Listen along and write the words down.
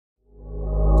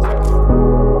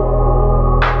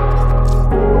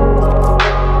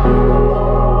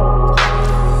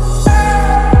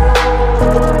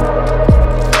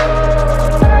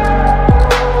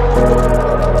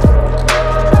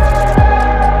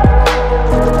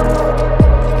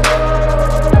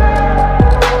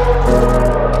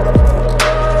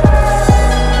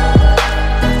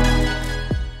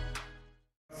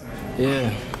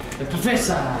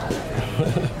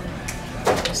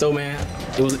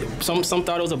it was some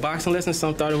thought it was a boxing lesson,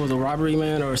 some thought it was a robbery,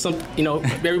 man, or some. You know,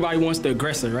 everybody wants the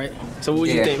aggressor, right? So what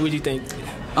do you think? What do you think?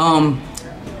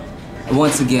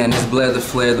 Once again, it's Blair the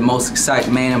Flair, the most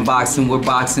exciting man in boxing. We're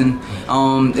boxing.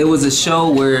 It was a show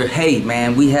where, hey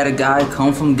man, we had a guy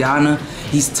come from Ghana.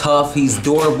 He's tough, he's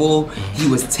durable. He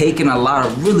was taking a lot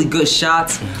of really good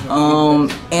shots.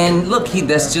 And look,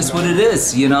 that's just what it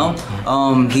is, you know?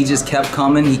 He just kept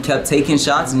coming, he kept taking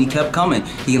shots, and he kept coming.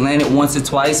 He landed once or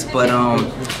twice, but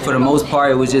for the most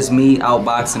part, it was just me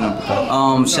outboxing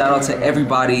him. Shout out to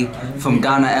everybody from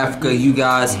Ghana, Africa. You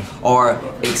guys are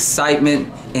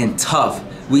excitement and tough.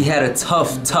 We had a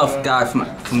tough guy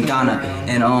from Ghana,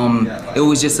 and it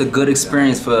was just a good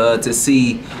experience for to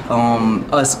see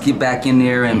us get back in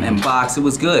there and box. It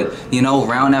was good, you know.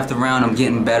 Round after round, I'm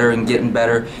getting better and getting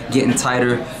better, getting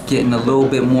tighter, getting a little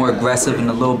bit more aggressive and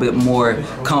a little bit more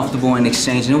comfortable in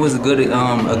exchange. And it was a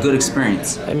good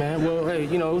experience. Hey man, well, hey,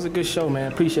 you know, it was a good show,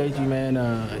 man. Appreciate you, man.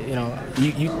 You know,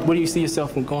 where do you see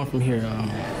yourself going from here?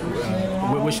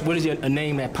 What is a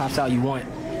name that pops out you want?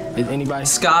 Is anybody?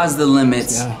 Sky's the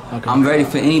limit. Yeah, okay. I'm ready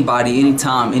for anybody,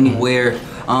 anytime, anywhere.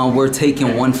 We're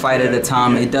taking one fight at a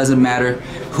time. It doesn't matter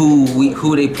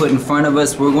who they put in front of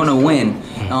us. We're gonna win,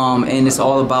 and it's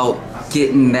all about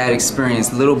getting that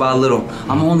experience little by little.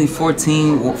 I'm only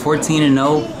 14 and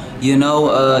 0, you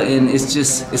know, and it's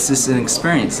just an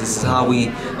experience. This is how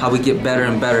we get better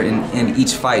and better in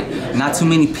each fight. Not too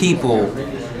many people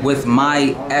with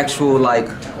my actual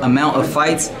amount of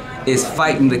fights is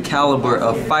fighting the caliber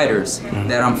of fighters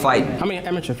that I'm fighting. How many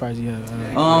amateur fights do you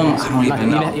have? I don't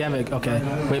even know. You have okay.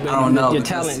 Wait, I don't know. Your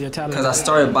talent. Because I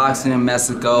started boxing in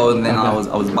Mexico, and then I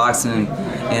was boxing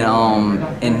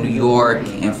in New York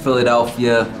and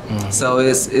Philadelphia. So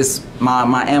it's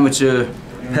my amateur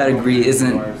pedigree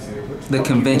isn't the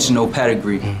conventional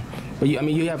pedigree. But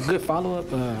you have good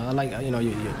follow-up. I like, you know,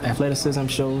 your athleticism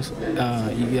shows. You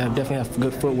definitely have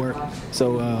good footwork.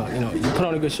 So, you know, you put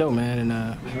on a good show, man.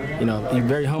 And, you know, you're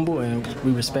very humble, and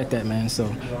we respect that, man.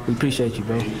 So we appreciate you,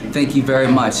 bro. Thank you very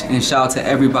much. And shout out to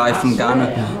everybody from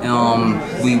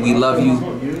Ghana. We love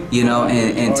you. You know,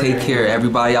 and take care.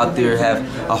 Everybody out there have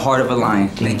a heart of a lion.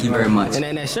 Thank you very much.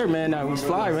 And that shirt, man, was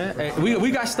fly, man. Hey,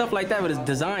 we got stuff like that, but it's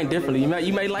designed differently.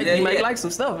 You may like some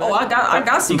stuff. Man. Oh, I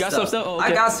got some. You got some stuff. Oh,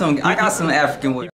 okay. I got some African wear.